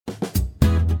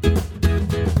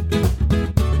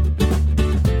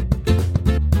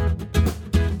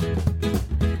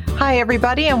Hi,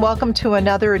 everybody, and welcome to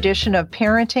another edition of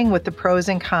Parenting with the Pros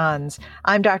and Cons.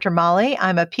 I'm Dr. Molly.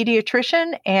 I'm a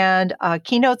pediatrician and a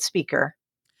keynote speaker.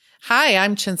 Hi,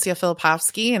 I'm Cinzia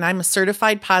Filipovski, and I'm a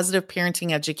certified positive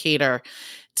parenting educator.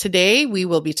 Today, we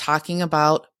will be talking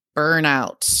about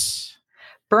burnout.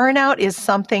 Burnout is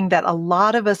something that a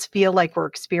lot of us feel like we're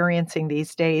experiencing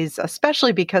these days,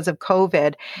 especially because of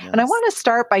COVID. Yes. And I want to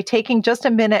start by taking just a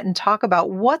minute and talk about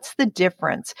what's the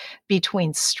difference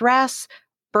between stress,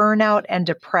 burnout, and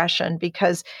depression,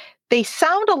 because they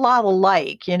sound a lot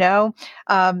alike,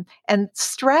 and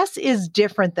stress is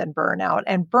different than burnout,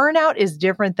 and burnout is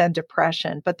different than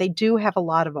depression, but they do have a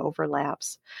lot of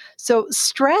overlaps. So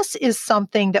stress is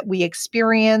something that we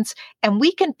experience and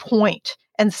we can point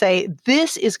and say,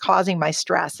 this is causing my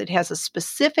stress. It has a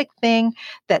specific thing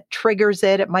that triggers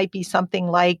it. It might be something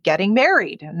like getting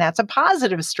married, and that's a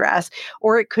positive stress,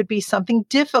 or it could be something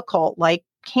difficult like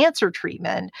cancer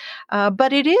treatment.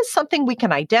 But it is something we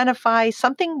can identify,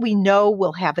 something we know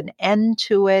will have an end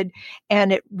to it,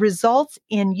 and it results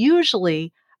in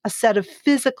usually a set of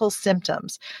physical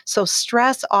symptoms. So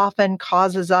stress often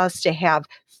causes us to have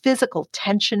physical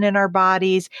tension in our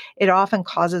bodies. It often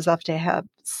causes us to have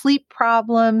sleep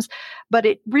problems, but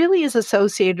it really is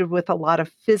associated with a lot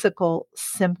of physical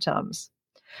symptoms.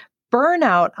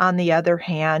 Burnout, on the other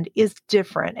hand, is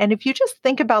different. And if you just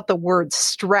think about the word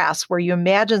stress, where you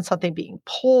imagine something being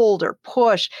pulled or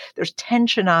pushed, there's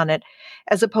tension on it,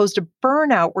 as opposed to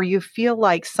burnout, where you feel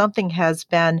like something has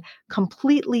been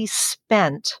completely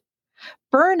spent.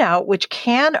 Burnout, which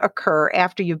can occur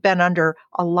after you've been under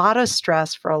a lot of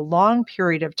stress for a long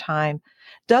period of time,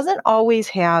 doesn't always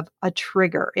have a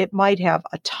trigger. It might have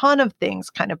a ton of things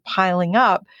kind of piling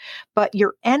up, but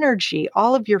your energy,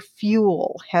 all of your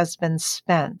fuel has been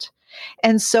spent.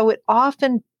 And so it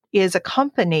often is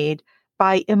accompanied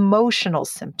by emotional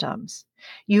symptoms.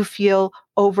 You feel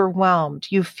overwhelmed.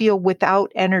 You feel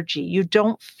without energy. You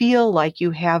don't feel like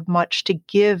you have much to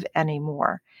give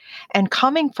anymore. And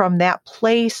coming from that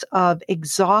place of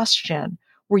exhaustion,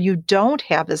 where you don't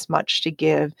have as much to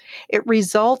give, it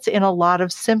results in a lot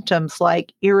of symptoms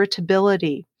like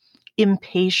irritability,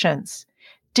 impatience,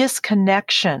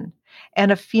 disconnection, and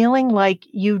a feeling like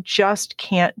you just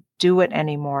can't do it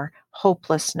anymore,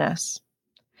 hopelessness.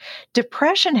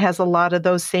 Depression has a lot of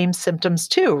those same symptoms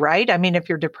too, right? I mean, if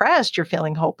you're depressed, you're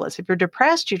feeling hopeless. If you're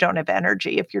depressed, you don't have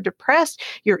energy. If you're depressed,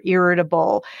 you're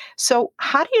irritable. So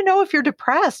how do you know if you're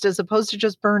depressed as opposed to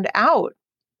just burned out?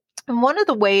 And one of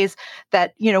the ways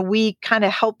that, we kind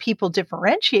of help people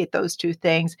differentiate those two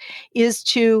things is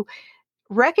to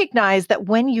recognize that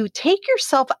when you take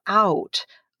yourself out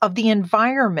of the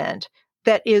environment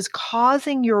that is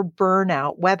causing your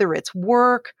burnout, whether it's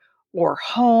work or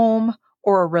home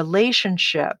or a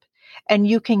relationship, and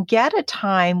you can get a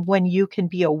time when you can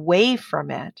be away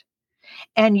from it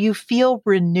and you feel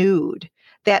renewed,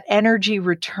 that energy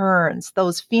returns,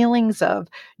 those feelings of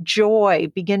joy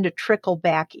begin to trickle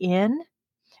back in,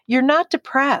 you're not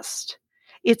depressed.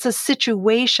 It's a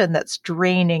situation that's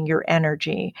draining your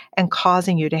energy and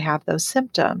causing you to have those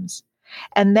symptoms.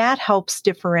 And that helps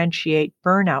differentiate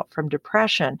burnout from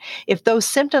depression. If those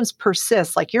symptoms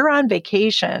persist, like you're on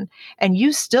vacation and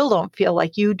you still don't feel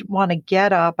like you want to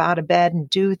get up out of bed and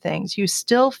do things, you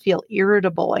still feel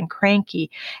irritable and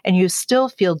cranky, and you still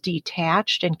feel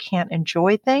detached and can't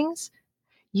enjoy things,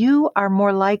 you are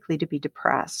more likely to be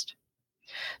depressed.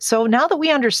 So now that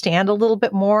we understand a little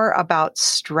bit more about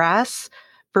stress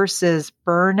versus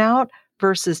burnout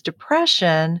versus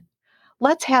depression,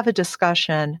 let's have a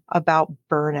discussion about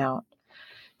burnout.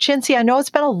 Cinzia, I know it's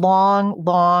been a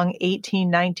long 18,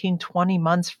 19, 20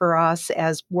 months for us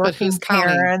as working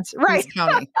parents. Right.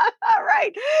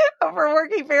 Right. For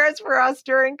working parents for us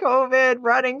during COVID,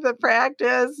 running the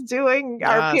practice, doing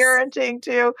our parenting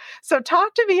too. So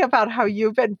talk to me about how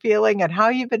you've been feeling and how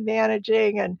you've been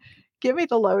managing, and give me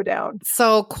the lowdown.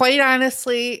 So quite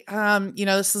honestly,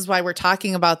 this is why we're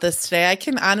talking about this today. I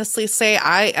can honestly say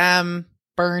I am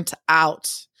burnt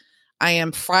out. I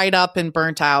am fried up and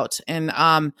burnt out. And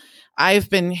I've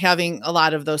been having a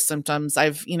lot of those symptoms.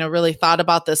 I've, really thought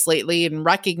about this lately and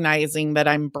recognizing that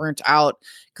I'm burnt out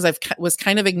because I was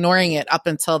kind of ignoring it up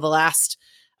until the last,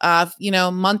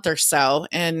 month or so,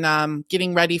 and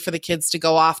getting ready for the kids to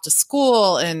go off to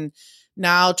school, and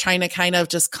now trying to kind of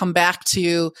just come back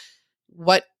to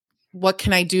what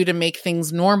can I do to make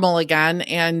things normal again?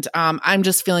 And I'm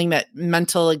just feeling that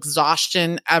mental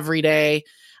exhaustion every day.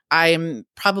 I'm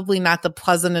probably not the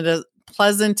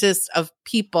pleasantest of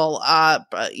people.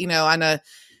 But,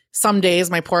 some days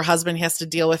my poor husband has to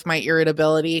deal with my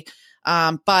irritability.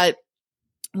 But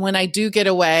when I do get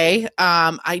away,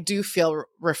 I do feel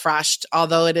refreshed,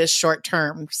 although it is short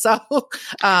term. So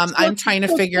I'm trying to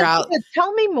figure out.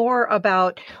 Tell me more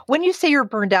about when you say you're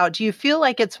burned out, do you feel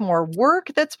like it's more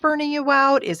work that's burning you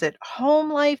out? Is it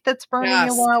home life that's burning you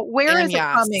Yes. out? Where And is it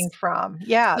yes. coming from?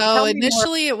 Yeah. So Tell me more.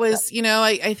 initially it was,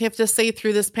 I have to say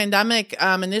through this pandemic,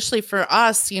 initially for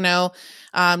us,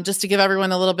 just to give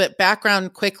everyone a little bit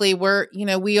background quickly,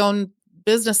 we own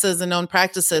businesses and own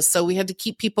practices. So we had to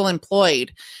keep people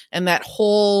employed and that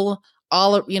whole,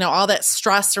 all that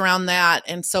stress around that.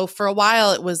 And so for a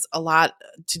while, it was a lot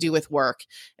to do with work,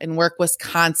 and work was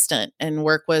constant, and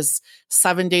work was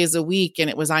 7 days a week, and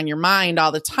it was on your mind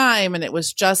all the time. And it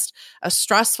was just a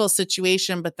stressful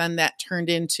situation. But then that turned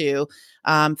into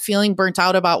feeling burnt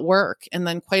out about work. And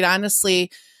then quite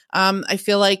honestly, I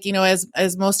feel like,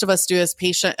 as most of us do as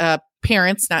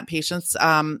parents, not patients,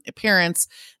 parents,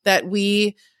 that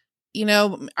we,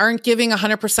 aren't giving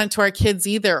 100% to our kids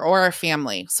either, or our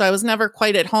family. So I was never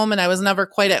quite at home, and I was never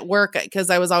quite at work because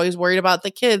I was always worried about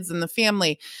the kids and the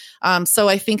family. So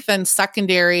I think then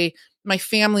secondary, my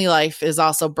family life is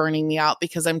also burning me out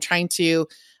because I'm trying to,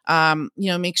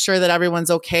 make sure that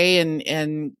everyone's okay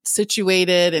and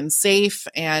situated and safe,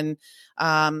 and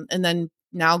then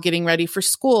now getting ready for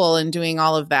school and doing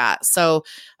all of that. So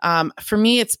for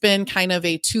me, it's been kind of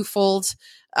a twofold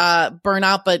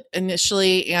burnout, but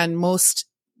initially and mostly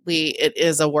it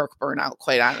is a work burnout,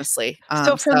 quite honestly.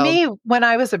 So for me, when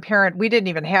I was a parent, we didn't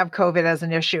even have COVID as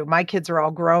an issue. My kids are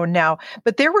all grown now,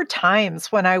 but there were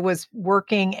times when I was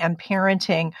working and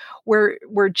parenting where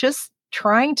we're just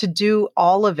trying to do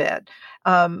all of it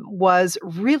was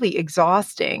really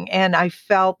exhausting. And I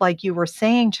felt like you were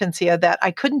saying, Cinzia, that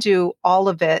I couldn't do all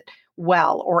of it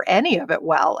well or any of it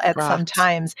well at some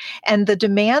times. And the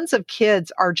demands of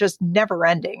kids are just never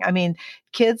ending. I mean,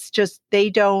 kids just, they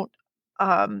don't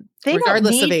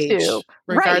regardless of need age, to.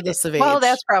 regardless of age. Well,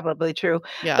 that's probably true.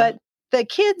 Yeah. But the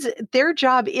kids, their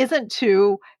job isn't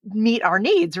to meet our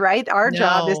needs, right? Our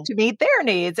job is to meet their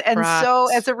needs. And so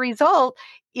as a result,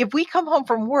 if we come home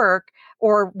from work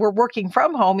or we're working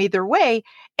from home, either way,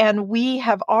 and we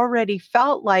have already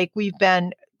felt like we've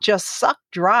been just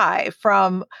sucked dry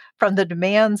from the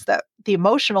demands, that the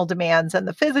emotional demands and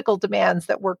the physical demands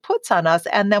that work puts on us.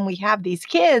 And then we have these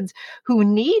kids who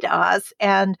need us,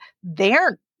 and they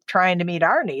aren't trying to meet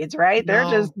our needs, right? No.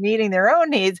 They're just meeting their own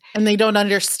needs. And they don't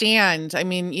understand. I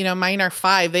mean, mine are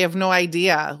 5. They have no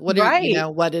idea what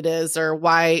it is, or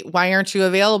why aren't you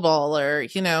available, or,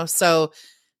 so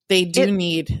they do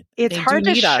need. It's hard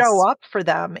to show up for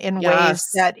them in ways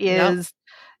that is,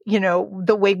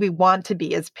 the way we want to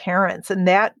be as parents. And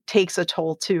that takes a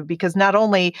toll too, because not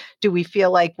only do we feel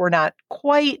like we're not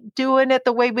quite doing it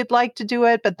the way we'd like to do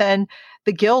it, but then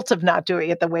the guilt of not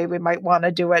doing it the way we might want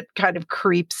to do it kind of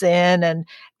creeps in and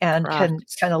can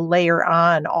kind of layer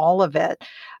on all of it.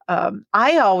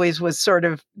 I always was sort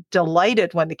of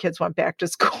delighted when the kids went back to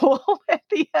school at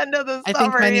the end of the summer. I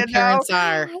think many parents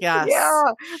are, yes.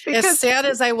 Yeah. As sad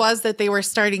as I was that they were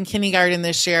starting kindergarten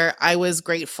this year, I was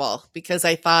grateful because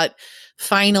I thought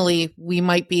finally we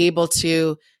might be able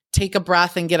to take a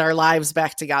breath and get our lives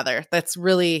back together. That's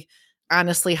really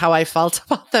honestly how I felt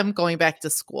about them going back to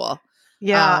school.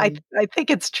 Yeah, I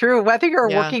think it's true. Whether you're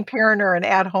a working parent or an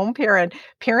at-home parent,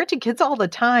 parenting kids all the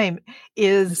time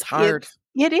is hard.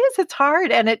 It's hard,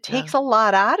 and it takes a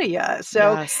lot out of you.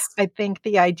 So I think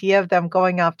the idea of them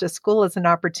going off to school is an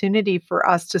opportunity for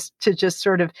us to just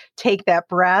sort of take that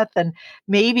breath and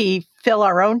maybe fill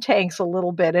our own tanks a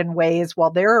little bit in ways while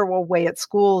they're away at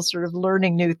school, sort of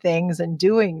learning new things and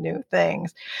doing new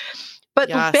things. But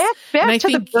back to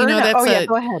the burnout.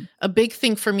 Go ahead. A big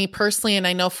thing for me personally, and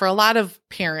I know for a lot of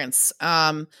parents,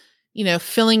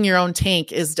 filling your own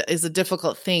tank is a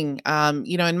difficult thing.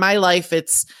 In my life,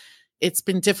 it's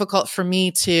been difficult for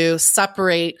me to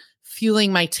separate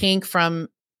fueling my tank from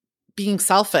being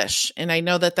selfish. And I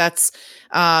know that that's,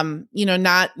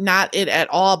 not it at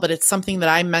all, but it's something that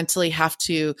I mentally have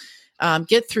to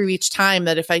get through each time,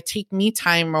 that if I take me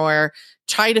time or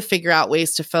try to figure out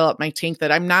ways to fill up my tank,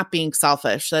 that I'm not being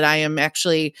selfish, that I am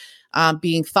actually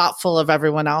being thoughtful of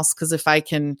everyone else. Because if I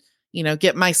can,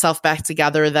 get myself back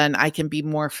together, then I can be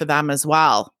more for them as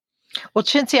well. Well,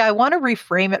 Cinzia, I want to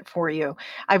reframe it for you.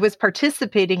 I was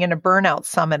participating in a burnout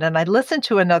summit, and I listened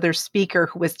to another speaker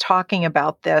who was talking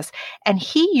about this, and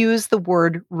he used the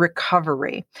word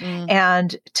recovery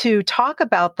and to talk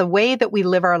about the way that we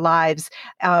live our lives,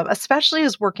 especially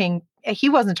as working. He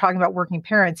wasn't talking about working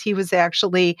parents. He was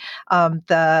actually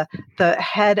the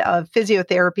head of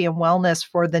physiotherapy and wellness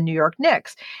for the New York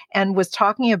Knicks, and was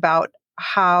talking about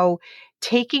how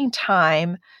taking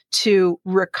time to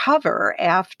recover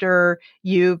after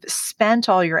you've spent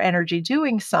all your energy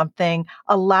doing something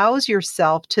allows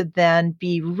yourself to then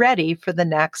be ready for the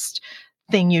next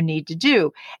thing you need to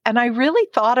do. And I really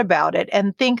thought about it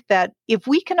and think that if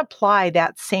we can apply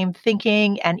that same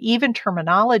thinking and even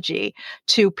terminology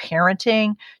to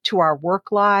parenting, to our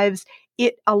work lives,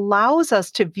 it allows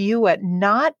us to view it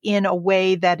not in a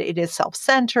way that it is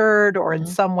self-centered or in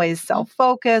some ways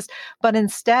self-focused, but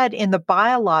instead in the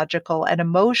biological and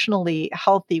emotionally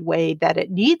healthy way that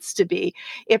it needs to be.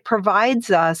 It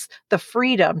provides us the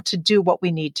freedom to do what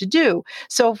we need to do.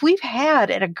 So if we've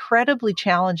had an incredibly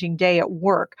challenging day at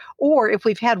work, or if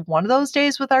we've had one of those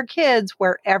days with our kids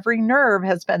where every nerve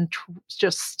has been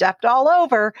just stepped all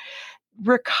over,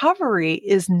 recovery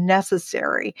is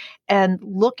necessary, and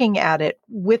looking at it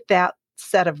with that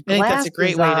set of I think that's glasses a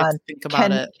great way to on think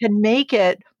about it. can make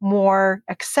it more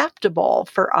acceptable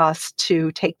for us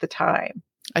to take the time.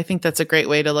 I think that's a great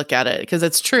way to look at it because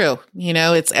it's true.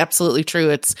 It's absolutely true.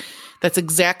 That's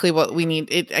exactly what we need.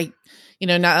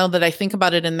 Now that I think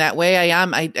about it in that way,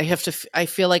 I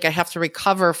feel like I have to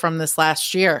recover from this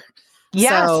last year.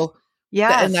 Yes. So,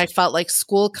 yes. And I felt like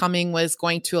school coming was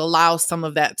going to allow some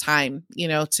of that time,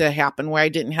 to happen where I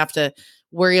didn't have to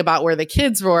worry about where the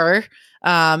kids were.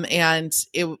 And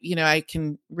I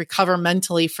can recover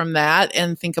mentally from that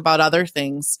and think about other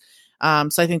things.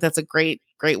 So I think that's a great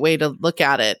way to look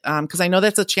at it. Cause I know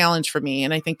that's a challenge for me.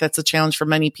 And I think that's a challenge for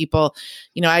many people.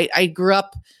 I grew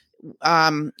up,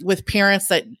 with parents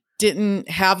that didn't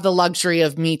have the luxury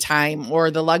of me time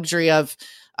or the luxury of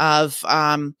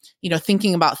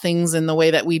thinking about things in the way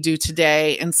that we do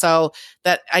today. And so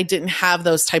that I didn't have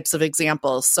those types of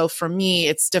examples. So for me,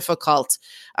 it's difficult,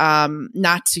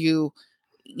 not to,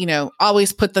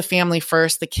 always put the family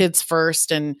first, the kids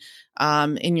first, and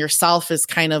yourself is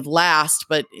kind of last.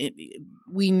 But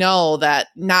we know that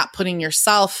not putting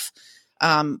yourself,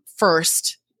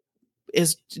 first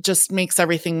just makes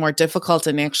everything more difficult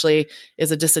and actually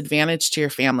is a disadvantage to your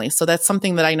family. So that's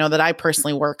something that I know that I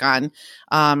personally work on.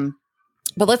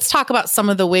 But let's talk about some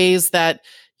of the ways that,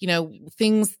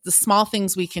 the small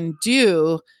things we can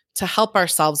do to help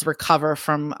ourselves recover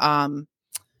from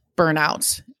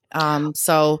burnout.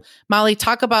 So Molly,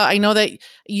 talk about, I know that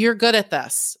you're good at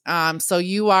this. So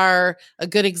you are a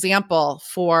good example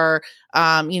for,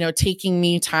 taking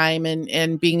me time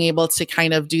and being able to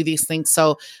kind of do these things.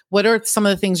 So what are some of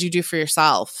the things you do for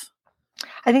yourself?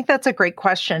 I think that's a great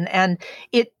question. And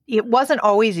it wasn't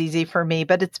always easy for me,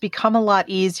 but it's become a lot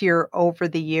easier over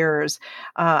the years.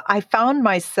 I found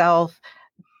myself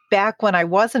back when I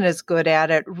wasn't as good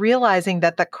at it, realizing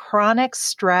that the chronic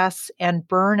stress and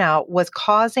burnout was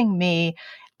causing me,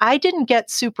 I didn't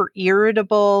get super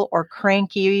irritable or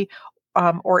cranky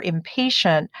or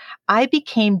impatient. I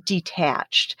became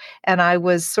detached and I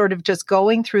was sort of just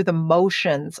going through the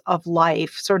motions of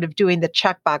life, sort of doing the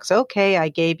checkbox. Okay, I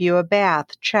gave you a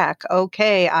bath. Check.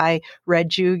 Okay, I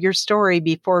read you your story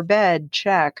before bed.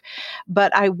 Check.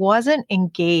 But I wasn't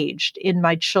engaged in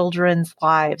my children's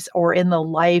lives or in the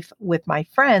life with my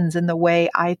friends in the way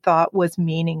I thought was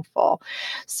meaningful.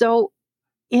 So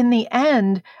in the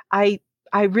end,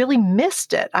 I really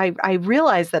missed it. I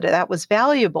realized that was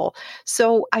valuable.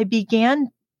 So I began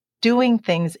doing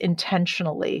things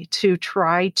intentionally to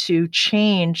try to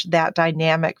change that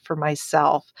dynamic for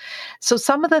myself. So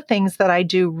some of the things that I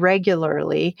do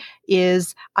regularly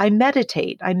is I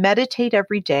meditate. I meditate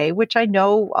every day, which I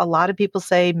know a lot of people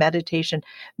say meditation.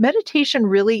 Meditation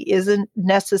really isn't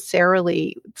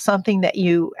necessarily something that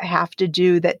you have to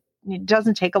do, that it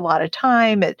doesn't take a lot of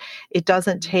time. It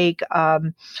doesn't take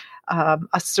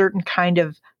a certain kind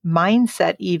of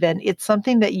mindset even. It's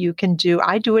something that you can do.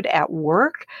 I do it at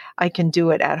work. I can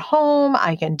do it at home.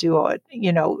 I can do it,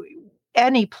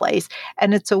 any place.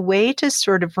 And it's a way to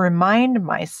sort of remind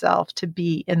myself to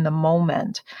be in the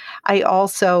moment. I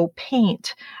also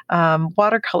paint,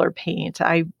 watercolor paint.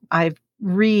 I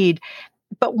read.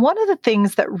 But one of the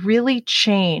things that really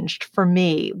changed for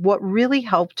me, what really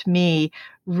helped me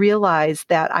realize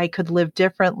that I could live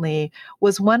differently,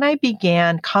 was when I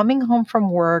began coming home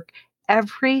from work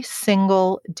every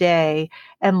single day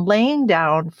and laying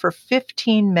down for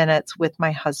 15 minutes with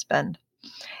my husband.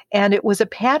 And it was a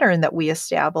pattern that we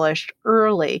established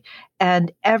early,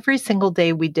 and every single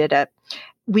day we did it.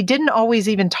 We didn't always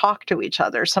even talk to each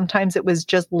other. Sometimes it was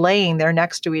just laying there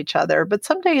next to each other, but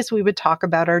some days we would talk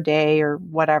about our day or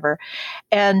whatever.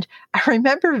 And I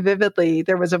remember vividly,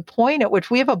 there was a point at which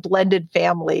we have a blended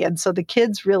family. And so the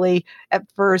kids really at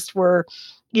first were,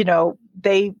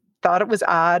 they thought it was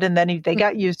odd, and then they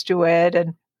got used to it.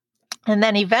 And And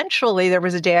then eventually there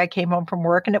was a day I came home from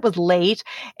work and it was late,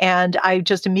 and I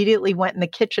just immediately went in the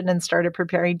kitchen and started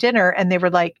preparing dinner. And they were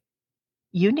like,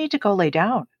 you need to go lay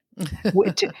down.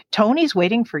 Tony's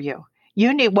waiting for you.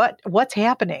 You need what's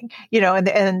happening,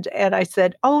 and I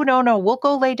said, oh, no, we'll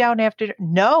go lay down after.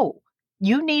 No,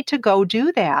 you need to go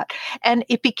do that. And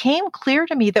it became clear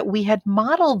to me that we had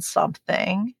modeled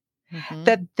something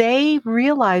that they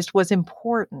realized was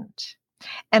important.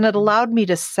 And it allowed me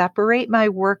to separate my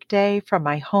work day from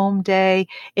my home day.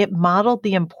 It modeled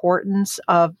the importance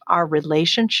of our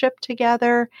relationship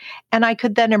together. And I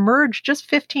could then emerge just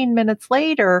 15 minutes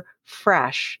later,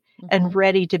 fresh and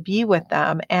ready to be with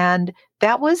them. And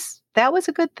that was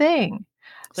a good thing.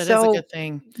 That is a good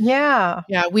thing. Yeah.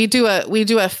 Yeah. We do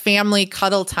a family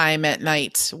cuddle time at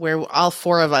night where all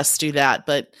four of us do that,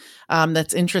 but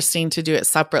that's interesting to do it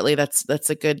separately. That's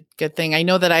a good thing. I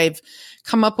know that I've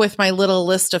come up with my little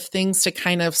list of things to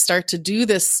kind of start to do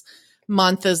this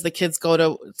month as the kids go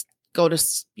to,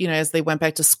 as they went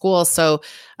back to school. So,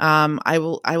 I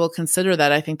will consider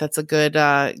that. I think that's a good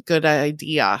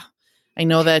idea. I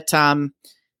know that,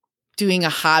 doing a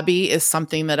hobby is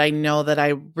something that I know that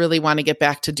I really want to get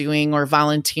back to doing, or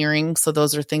volunteering. So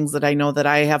those are things that I know that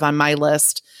I have on my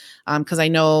list. Cause I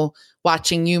know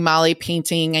watching you, Molly,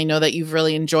 painting, I know that you've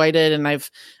really enjoyed it. And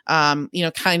I've,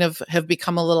 kind of have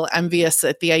become a little envious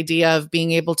at the idea of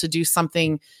being able to do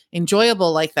something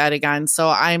enjoyable like that again. So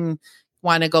I'm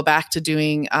want to go back to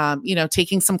doing,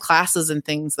 taking some classes and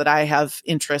things that I have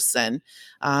interests in.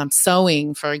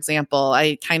 Sewing, for example,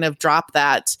 I kind of dropped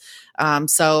that.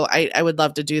 So I would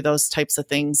love to do those types of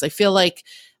things. I feel like,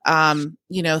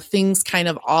 things kind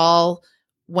of all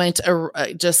went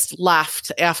just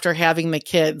left after having the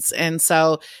kids. And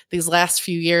so these last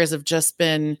few years have just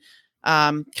been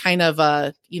kind of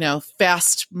a,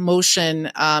 fast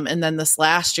motion. And then this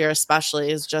last year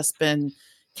especially has just been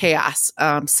chaos.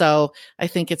 So I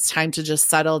think it's time to just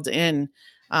settle in.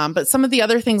 But some of the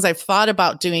other things I've thought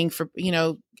about doing for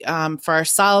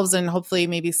ourselves, and hopefully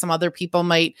maybe some other people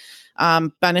might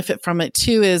benefit from it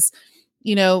too, is,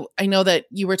 I know that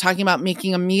you were talking about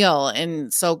making a meal.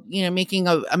 And so, making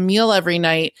a meal every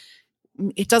night,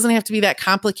 it doesn't have to be that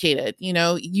complicated,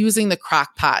 using the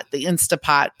crock pot, the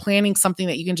Instapot, planning something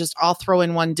that you can just all throw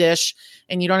in one dish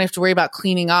and you don't have to worry about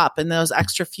cleaning up. And those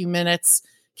extra few minutes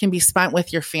can be spent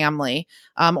with your family,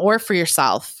 or for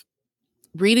yourself.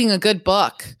 Reading a good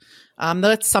book.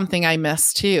 That's something I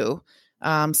miss too.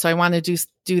 So I want to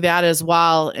do that as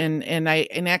well. And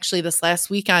actually this last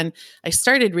weekend, I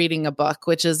started reading a book,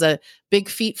 which is a big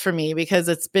feat for me because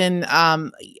it's been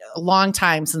a long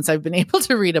time since I've been able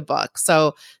to read a book.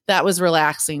 So that was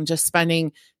relaxing, just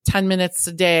spending 10 minutes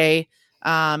a day,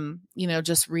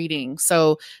 just reading.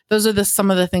 So those are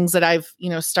some of the things that I've,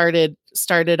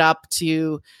 started up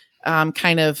to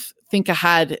kind of think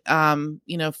ahead,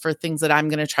 for things that I'm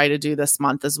going to try to do this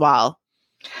month as well.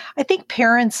 I think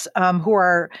parents who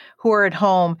are at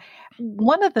home,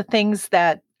 one of the things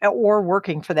or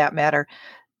working for that matter,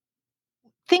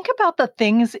 think about the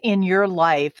things in your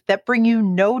life that bring you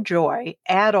no joy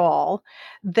at all,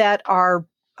 that are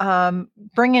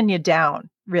bringing you down,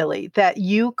 really, that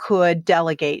you could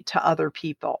delegate to other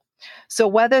people. So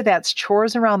whether that's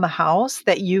chores around the house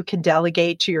that you can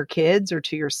delegate to your kids or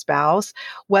to your spouse,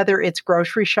 whether it's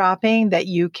grocery shopping that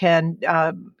you can,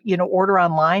 order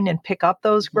online and pick up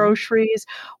those groceries,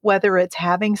 whether it's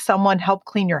having someone help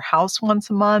clean your house once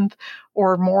a month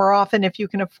or more often if you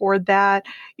can afford that,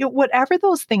 whatever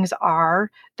those things are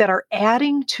that are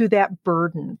adding to that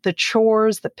burden, the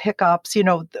chores, the pickups,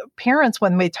 the parents,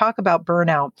 when we talk about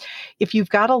burnout, if you've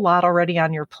got a lot already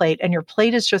on your plate and your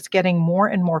plate is just getting more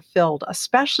and more filled,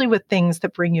 especially with things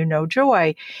that bring you no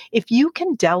joy, if you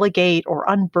can delegate or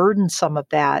unburden some of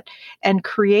that and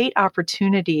create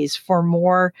opportunities for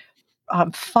more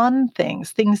fun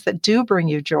things that do bring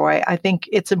you joy, I think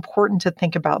it's important to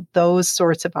think about those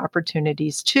sorts of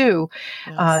opportunities too,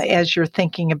 yes, as you're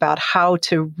thinking about how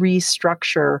to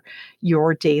restructure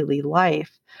your daily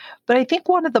life. But I think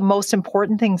one of the most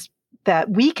important things that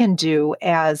we can do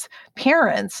as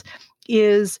parents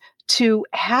is to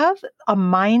have a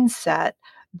mindset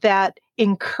that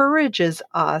encourages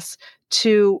us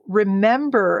to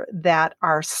remember that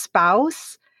our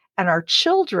spouse and our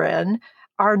children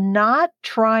are not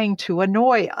trying to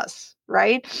annoy us,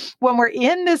 right? When we're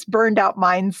in this burned out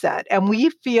mindset and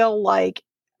we feel like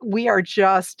we are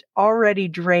just already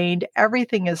drained.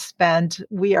 Everything is spent.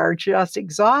 We are just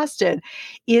exhausted.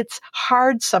 It's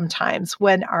hard sometimes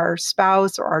when our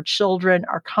spouse or our children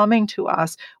are coming to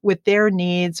us with their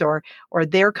needs or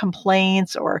their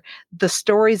complaints or the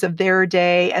stories of their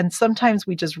day. And sometimes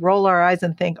we just roll our eyes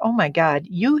and think, oh my God,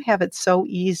 you have it so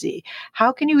easy.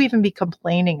 How can you even be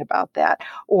complaining about that?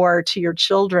 Or to your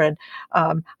children,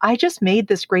 I just made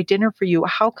this great dinner for you.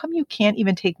 How come you can't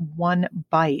even take one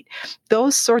bite?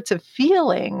 Those sorts of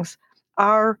feelings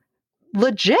are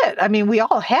legit. I mean, we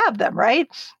all have them, right?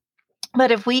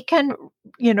 But if we can,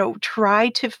 try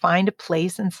to find a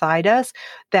place inside us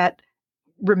that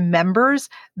remembers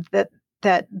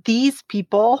that these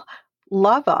people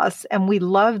love us and we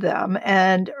love them,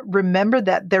 and remember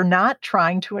that they're not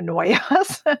trying to annoy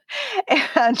us,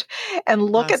 and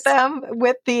look Yes. at them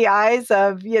with the eyes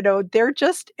of, they're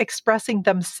just expressing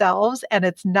themselves and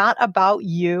it's not about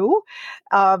you,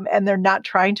 and they're not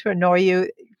trying to annoy you.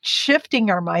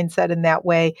 Shifting our mindset in that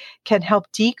way can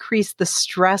help decrease the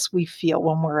stress we feel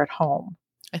when we're at home.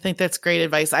 I think that's great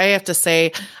advice. I have to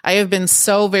say, I have been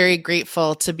so very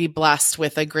grateful to be blessed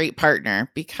with a great partner,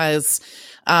 because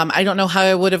I don't know how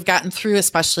I would have gotten through,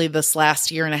 especially this last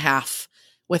year and a half,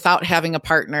 without having a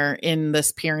partner in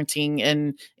this parenting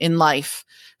and in life.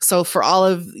 So for all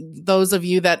of those of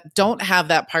you that don't have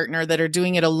that partner, that are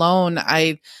doing it alone,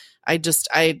 I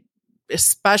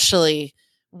especially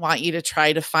want you to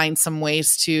try to find some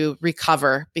ways to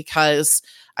recover, because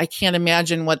I can't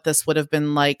imagine what this would have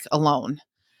been like alone.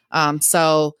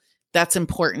 So that's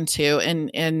important too.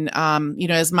 And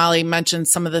as Molly mentioned,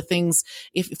 some of the things,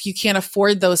 if you can't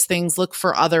afford those things, look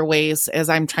for other ways, as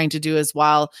I'm trying to do as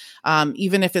well.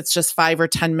 Even if it's just 5 or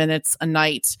 10 minutes a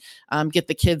night, get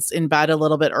the kids in bed a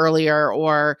little bit earlier,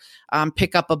 or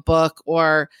pick up a book,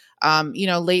 or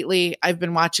lately I've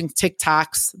been watching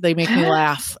TikToks. They make me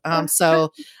laugh.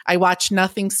 So I watch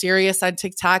nothing serious on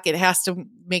TikTok. It has to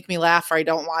make me laugh or I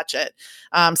don't watch it.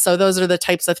 So those are the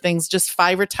types of things, just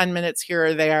 5 or 10 minutes here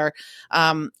or there.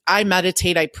 I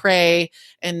meditate, I pray,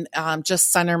 and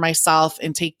just center myself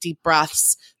and take deep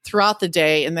breaths throughout the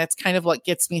day. And that's kind of what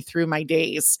gets me through my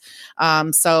days.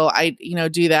 So I,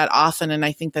 do that often. And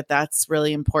I think that that's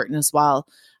really important as well.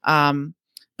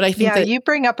 But I think that you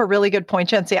bring up a really good point,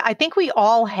 Jency. I think we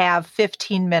all have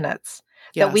 15 minutes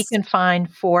that we can find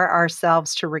for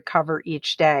ourselves to recover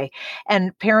each day.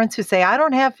 And parents who say, I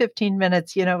don't have 15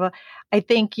 minutes, I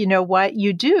think, you know what,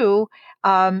 you do.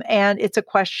 And it's a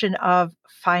question of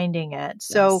finding it.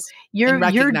 So you're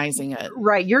recognizing it.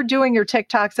 Right. You're doing your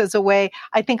TikToks as a way.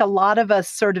 I think a lot of us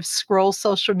sort of scroll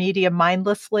social media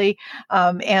mindlessly,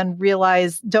 and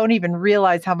don't even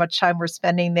realize how much time we're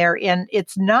spending there. And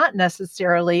it's not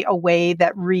necessarily a way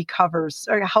that recovers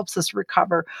or helps us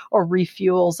recover or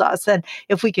refuels us. And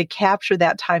if we could capture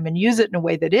that time and use it in a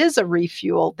way that is a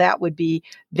refuel, that would be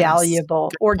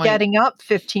valuable. Or getting up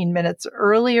 15 minutes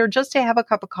earlier just to have a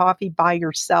cup of coffee by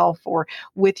yourself or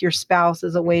with your spouse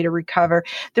as a way to recover.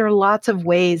 There are lots of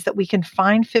ways that we can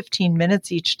find 15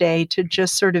 minutes each day to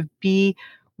just sort of be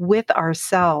with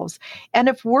ourselves. And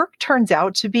if work turns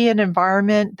out to be an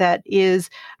environment that is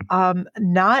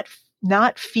not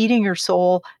feeding your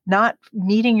soul, not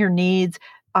meeting your needs,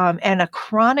 and a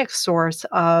chronic source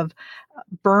of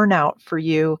burnout for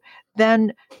you,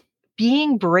 then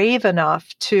being brave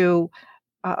enough to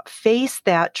face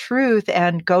that truth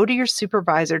and go to your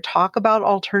supervisor, talk about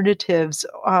alternatives,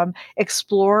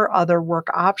 explore other work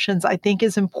options, I think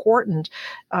is important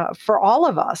for all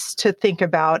of us to think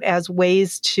about as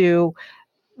ways to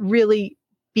really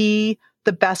be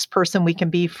the best person we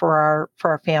can be for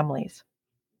our families.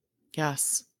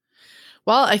 Yes.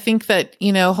 Well, I think that,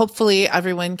 hopefully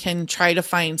everyone can try to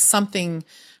find something,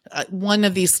 one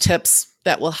of these tips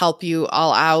that will help you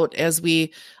all out as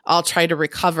we all try to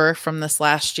recover from this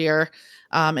last year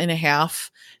and a half.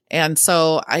 And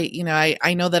so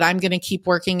I know that I'm going to keep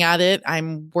working at it.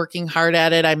 I'm working hard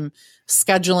at it. I'm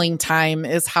scheduling time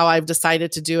is how I've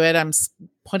decided to do it. I'm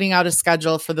putting out a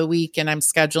schedule for the week, and I'm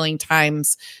scheduling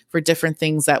times for different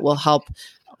things that will help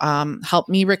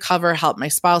me recover, help my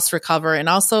spouse recover, and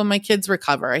also my kids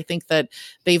recover. I think that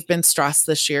they've been stressed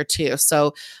this year too.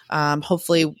 So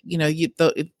hopefully,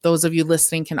 those of you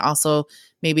listening can also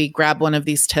maybe grab one of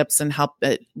these tips and help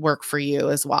it work for you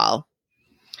as well.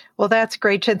 Well, that's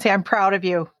great, Jency. I'm proud of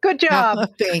you. Good job.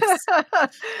 Thanks.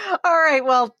 All right.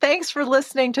 Well, thanks for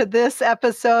listening to this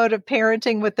episode of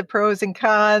Parenting with the Pros and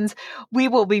Cons. We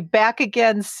will be back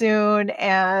again soon,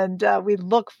 and we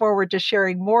look forward to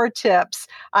sharing more tips.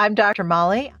 I'm Dr.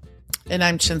 Molly. And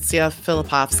I'm Cinzia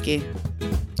Filipovsky.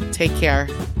 Take care.